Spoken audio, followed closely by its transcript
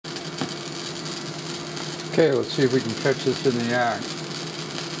Okay, let's see if we can catch this in the act.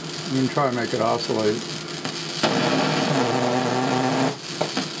 I'm going to try and make it oscillate.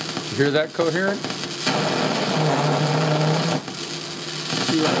 You hear that coherent?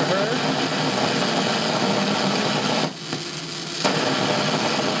 See what I heard?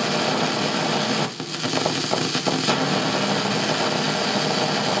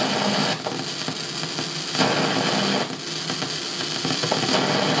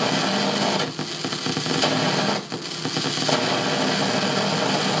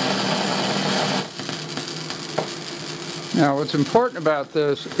 Now what's important about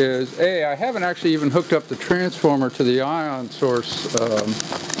this is, I haven't actually even hooked up the transformer to the ion source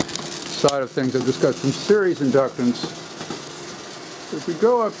side of things. I've just got some series inductance. If we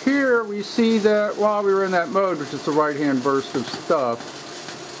go up here, we see that while we were in that mode, which is the right-hand burst of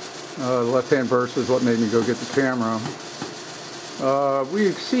stuff, the left-hand burst is what made me go get the camera, we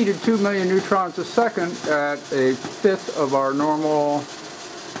exceeded 2 million neutrons a second at a fifth of our normal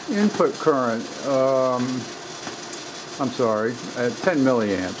input current. I'm sorry, at 10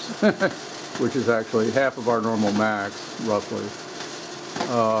 milliamps, which is actually half of our normal max, roughly.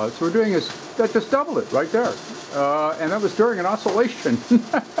 So we're doing is, that just doubled it right there. And that was during an oscillation. You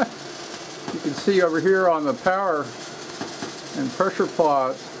can see over here on the power and pressure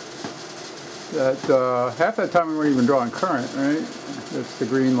plot that half that time we weren't even drawing current, right? That's the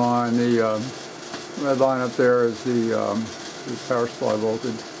green line. The red line up there is the power supply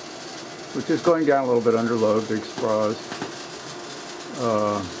voltage, which is going down a little bit under load, big surprise,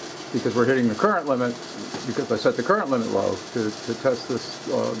 because we're hitting the current limit, because I set the current limit low to test this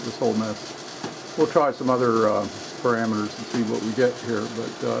this whole mess. We'll try some other parameters and see what we get here,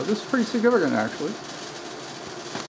 but this is pretty significant actually.